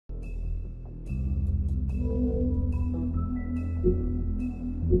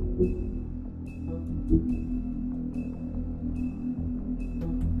.105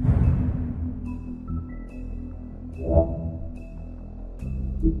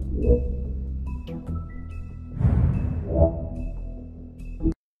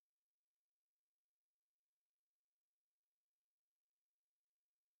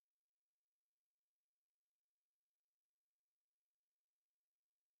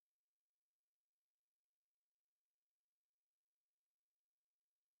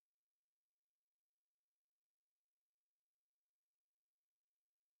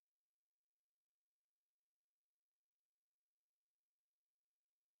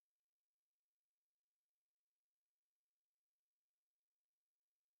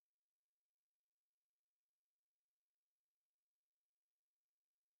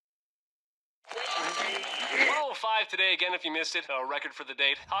 today again if you missed it, a record for the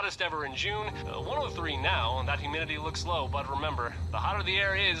date. Hottest ever in June. 103 now, and that humidity looks low, but remember, the hotter the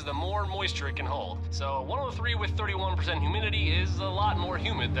air is, the more moisture it can hold. So 103 with 31% humidity is a lot more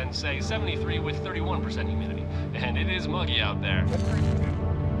humid than, say, 73 with 31% humidity. And it is muggy out there.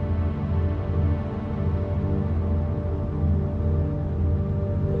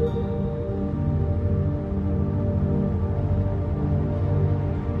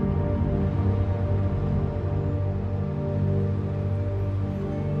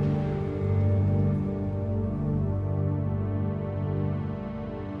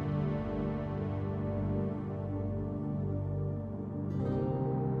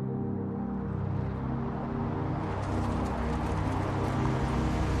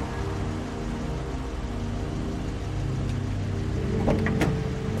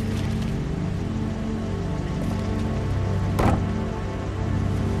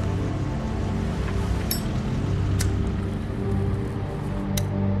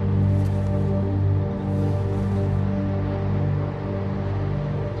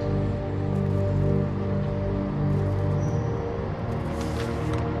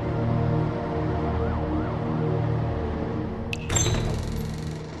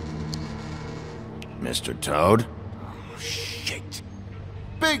 Mr. Toad? Oh, shit.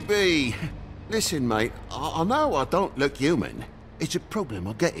 Bigby! Listen, mate, I know I don't look human. It's a problem,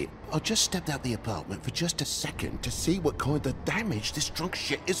 I get it. I just stepped out the apartment for just a second to see what kind of damage this drunk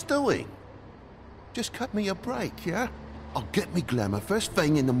shit is doing. Just cut me a break, yeah? I'll get me glamour first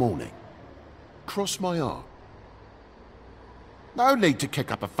thing in the morning. Cross my heart. No need to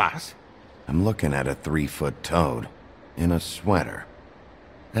kick up a fuss. I'm looking at a 3-foot toad in a sweater.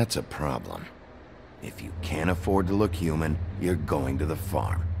 That's a problem. If you can't afford to look human, you're going to the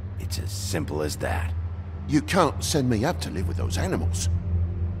farm. It's as simple as that. You can't send me up to live with those animals.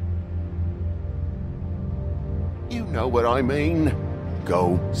 You know what I mean.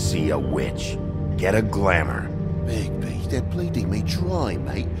 Go see a witch. Get a glamour. Bigby, they're bleeding me dry,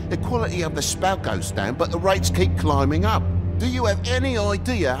 mate. The quality of the spout goes down, but the rates keep climbing up. Do you have any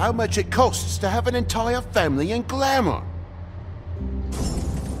idea how much it costs to have an entire family in glamour?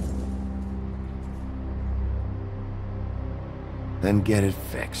 Then get it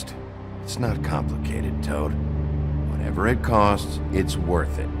fixed. It's not complicated, Toad. Whatever it costs, it's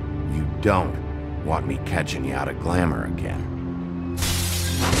worth it. You don't want me catching you out of glamour again.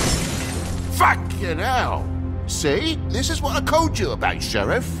 Fucking hell! See? This is what I told you about,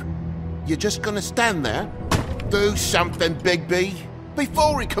 Sheriff. You're just gonna stand there, do something, Bigby,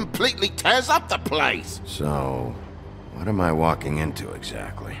 before he completely tears up the place. So, what am I walking into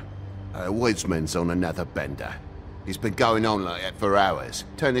exactly? Woodsman's on another bender. He's been going on like that for hours.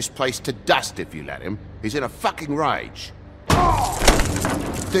 Turn this place to dust if you let him. He's in a fucking rage.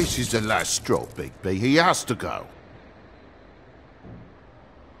 This is the last straw, Bigby. He has to go.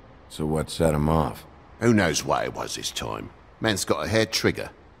 So what set him off? Who knows what it was this time? Man's got a hair trigger.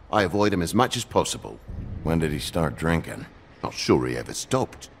 I avoid him as much as possible. When did he start drinking? Not sure he ever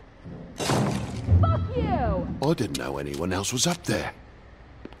stopped. Fuck you! I didn't know anyone else was up there.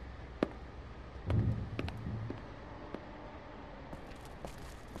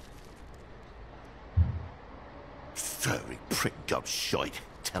 Furry prick gobshite.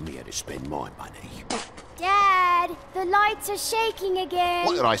 Tell me how to spend my money. Dad, the lights are shaking again.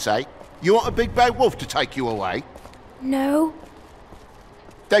 What did I say? You want a big bad wolf to take you away? No.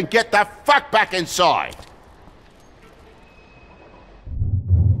 Then get the fuck back inside!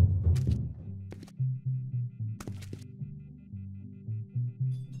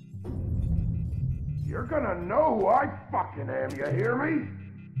 You're gonna know who I fucking am, you hear me?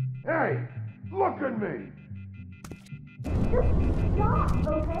 Hey, look at me! Just stop,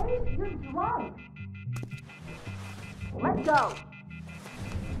 okay? You're drunk. Let's go.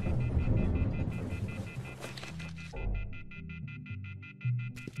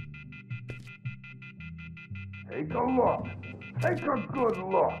 Take a look. Take a good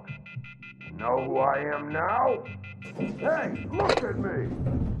look. Know who I am now? Hey, look at me!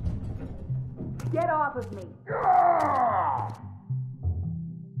 Get off of me! Ah!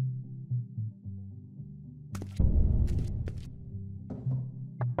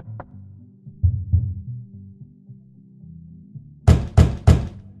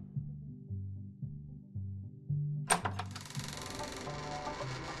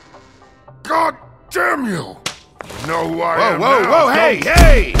 God damn you! You know who I am now? Whoa,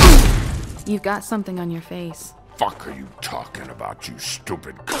 hey! You've got something on your face. Fuck are you talking about, you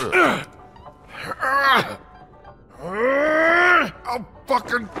stupid I'll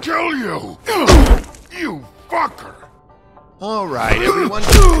fucking kill you! You fucker! All right, everyone.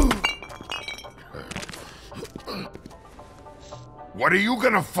 What are you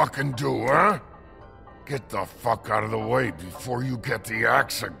gonna fucking do, huh? Get the fuck out of the way before you get the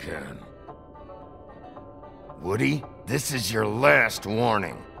axe again. Woody, this is your last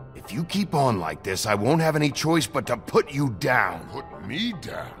warning. If you keep on like this, I won't have any choice but to put you down. Put me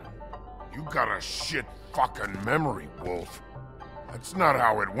down? You got a shit fucking memory, Wolf. That's not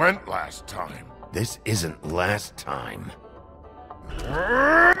how it went last time. This isn't last time.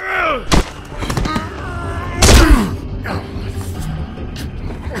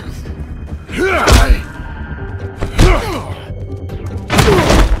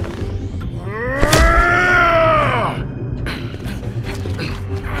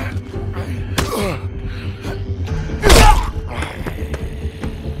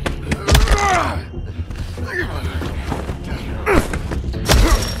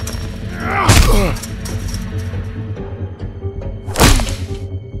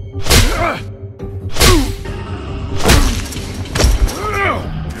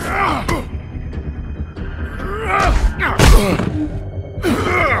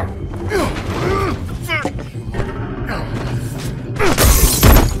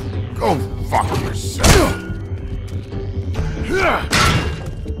 Go fuck yourself.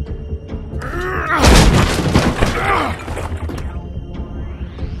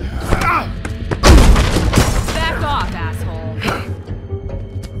 Back off, asshole.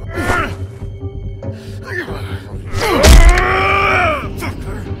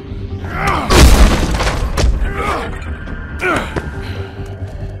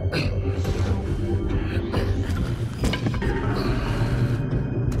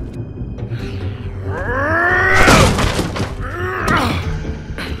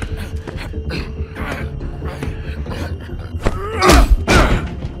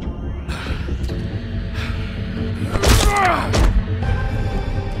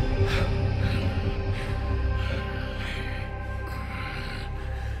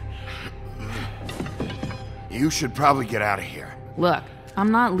 You should probably get out of here. Look,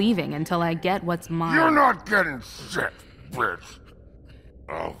 I'm not leaving until I get what's mine. You're not getting shit, bitch.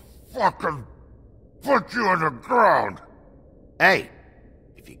 I'll fucking put you on the ground. Hey,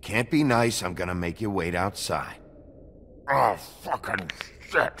 if you can't be nice, I'm gonna make you wait outside. Oh, fucking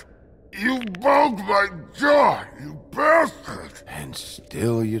shit. You bugged my jaw, you bastard. And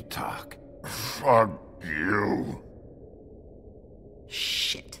still you talk. Fuck you.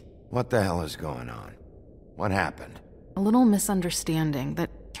 Shit. What the hell is going on? What happened? A little misunderstanding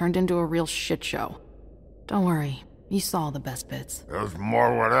that turned into a real shit show. Don't worry, you saw the best bits. There's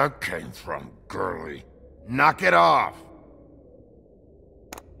more where that came from, girly. Knock it off!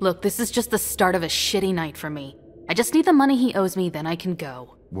 Look, this is just the start of a shitty night for me. I just need the money he owes me, then I can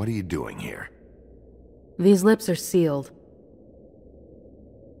go. What are you doing here? These lips are sealed.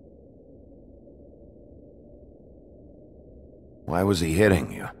 Why was he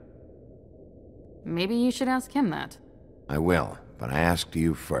hitting you? Maybe you should ask him that. I will, but I asked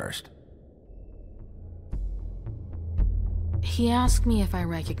you first. He asked me if I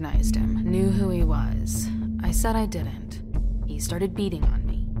recognized him, knew who he was. I said I didn't. He started beating on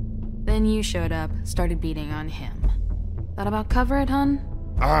me. Then you showed up, started beating on him. That about cover it, hun?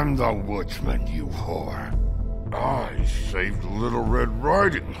 I'm the woodsman, you whore. I saved Little Red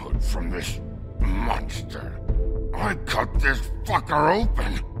Riding Hood from this monster. I cut this fucker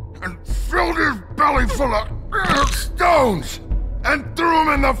open and filled his belly full of stones and threw him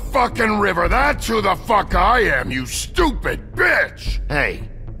in the fucking river. That's who the fuck I am, you stupid bitch! Hey,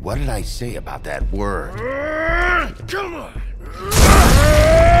 what did I say about that word? Come on!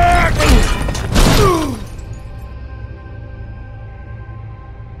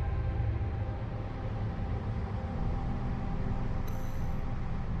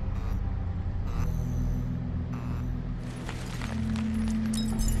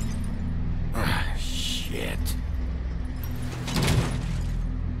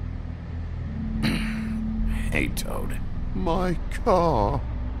 Hey, Toad. My car?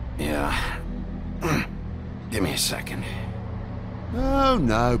 Yeah. Give me a second. Oh,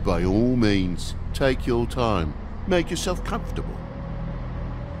 no, by all means. Take your time. Make yourself comfortable.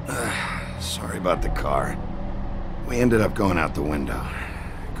 Sorry about the car. We ended up going out the window.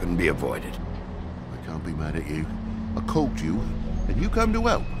 Couldn't be avoided. I can't be mad at you. I called you, and you come to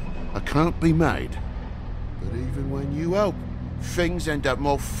help. I can't be mad. But even when you help, things end up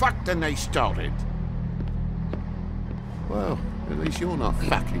more fucked than they started. Well, at least you're not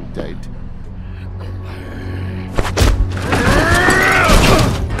fucking dead.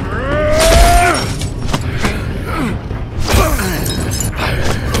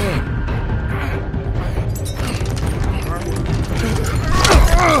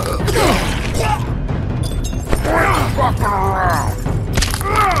 Fucking around!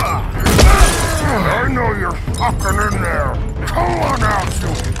 I know you're fucking in there! Come on out,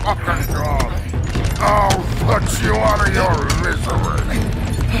 you fucking dog! I'll put you out of your misery!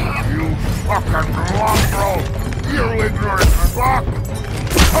 You fucking mongrel! You ignorant fuck!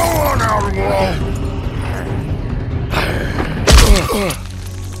 Come on out, Wolf!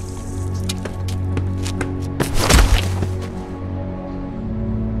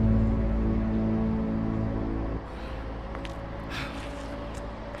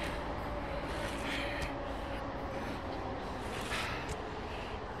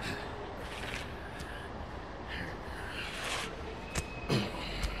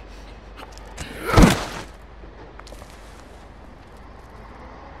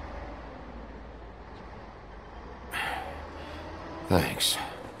 Thanks.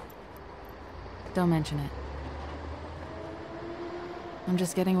 Don't mention it. I'm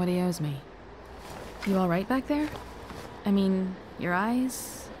just getting what he owes me. You alright back there? I mean, your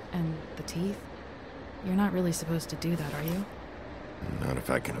eyes and the teeth? You're not really supposed to do that, are you? Not if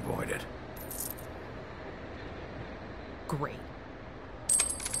I can avoid it. Great.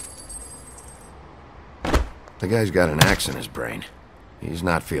 The guy's got an axe in his brain. He's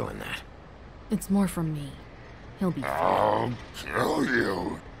not feeling that. It's more from me. He'll be fine. I'll kill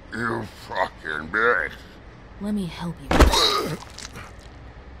you, you fucking bitch. Let me help you.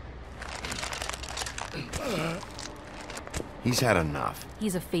 He's had enough.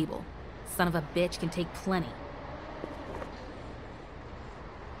 He's a fable. Son of a bitch can take plenty.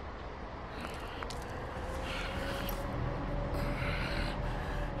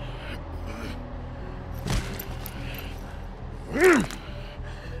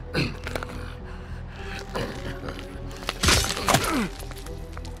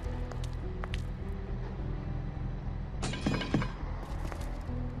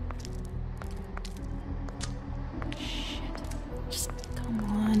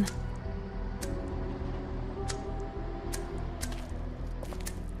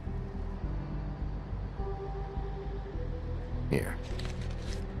 Here.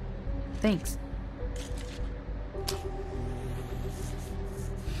 Thanks.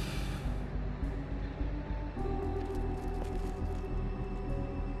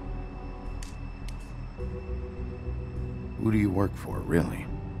 Who do you work for, really?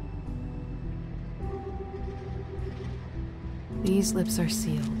 These lips are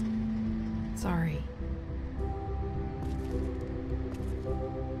sealed. Sorry.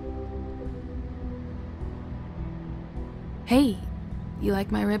 Hey, you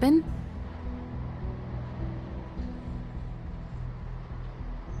like my ribbon?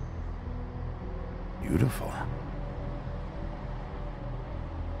 Beautiful.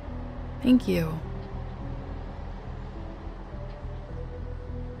 Thank you.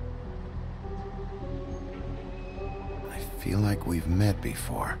 I feel like we've met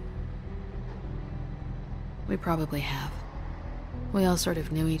before. We probably have. We all sort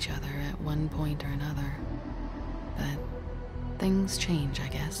of knew each other at one point or another. But things change, I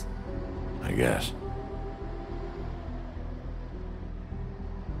guess. I guess.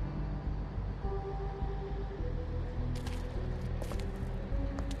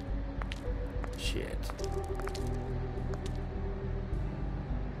 Shit.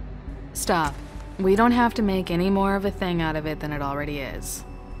 Stop. We don't have to make any more of a thing out of it than it already is.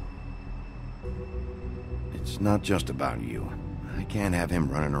 It's not just about you. I can't have him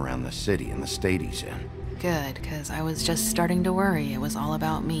running around the city in the state he's in. Good, because I was just starting to worry it was all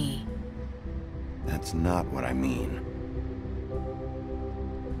about me. That's not what I mean.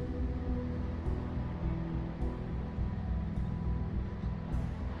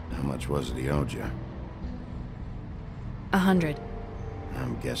 How much was it he owed you? 100.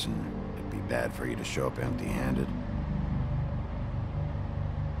 I'm guessing it'd be bad for you to show up empty-handed.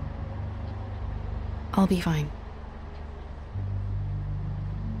 I'll be fine.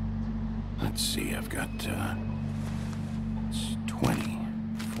 Let's see, I've got, it's 20,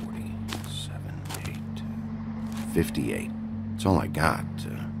 47, 8, 58. It's all I got.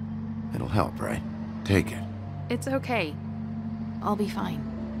 It'll help, right? Take it. It's okay. I'll be fine.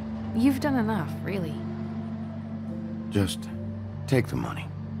 You've done enough, really. Just take the money,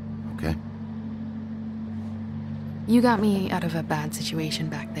 okay? You got me out of a bad situation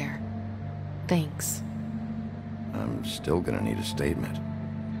back there. Thanks. I'm still gonna need a statement.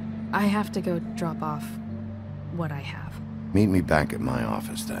 I have to go drop off what I have. Meet me back at my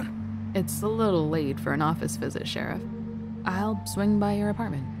office, then. It's a little late for an office visit, Sheriff. I'll swing by your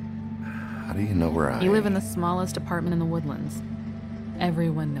apartment. How do you know where I... You live in the smallest apartment in the Woodlands.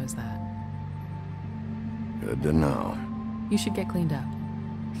 Everyone knows that. Good to know. You should get cleaned up.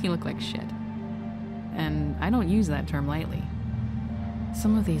 You look like shit. And I don't use that term lightly.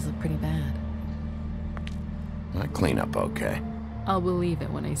 Some of these look pretty bad. I clean up okay. I'll believe it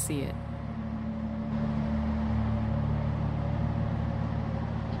when I see it.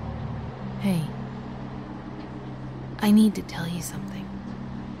 Hey. I need to tell you something.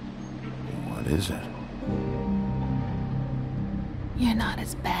 What is it? You're not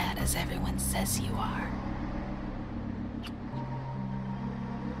as bad as everyone says you are.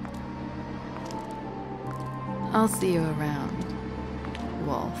 I'll see you around,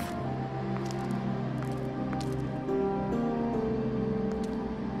 Wolf.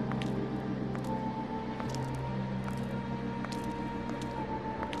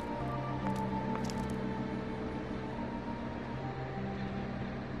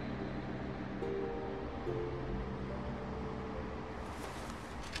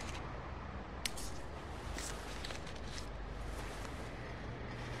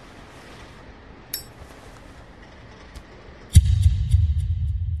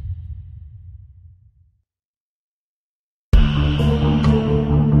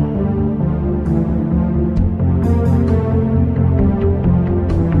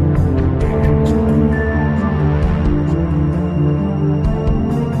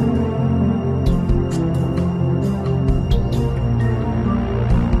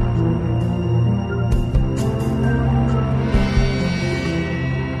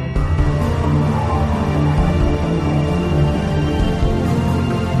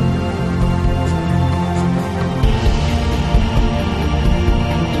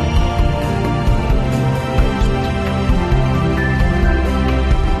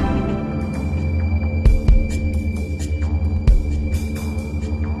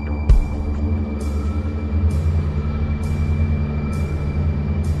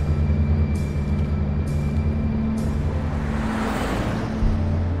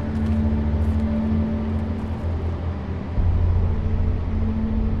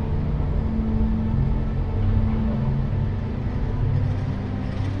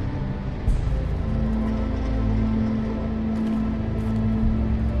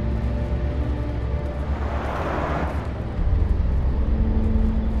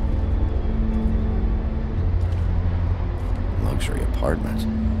 Luxury apartments.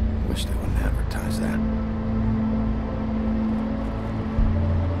 Wish they wouldn't advertise that.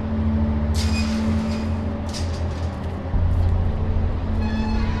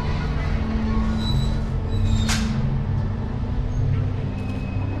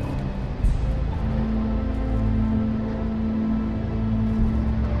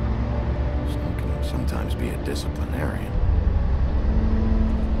 Some can sometimes be a disciplinarian.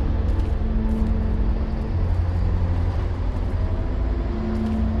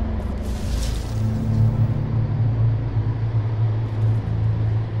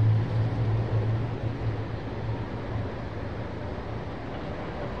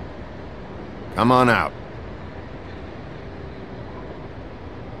 Come on out.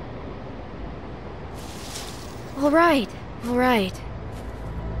 All right, all right.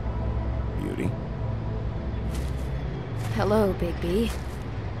 Beauty. Hello, Bigby.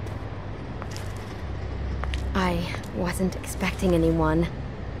 I wasn't expecting anyone.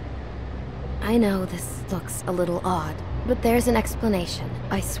 I know this looks a little odd, but there's an explanation,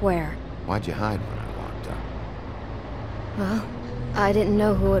 I swear. Why'd you hide when I walked up? Well, I didn't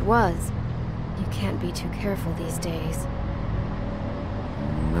know who it was. You can't be too careful these days.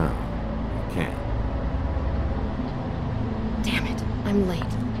 No, you can't. Damn it, I'm late.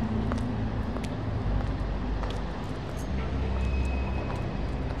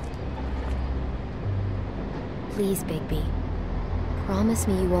 Please, Bigby. Promise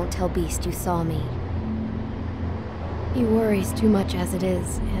me you won't tell Beast you saw me. He worries too much as it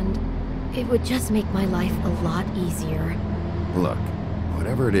is, and it would just make my life a lot easier. Look,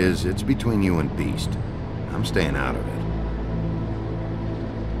 whatever it is, it's between you and Beast. I'm staying out of it.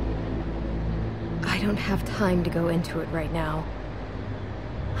 don't have time to go into it right now.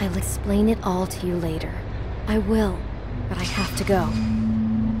 I'll explain it all to you later. I will, but I have to go.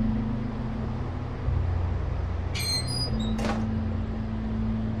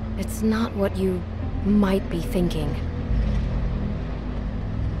 It's not what you might be thinking.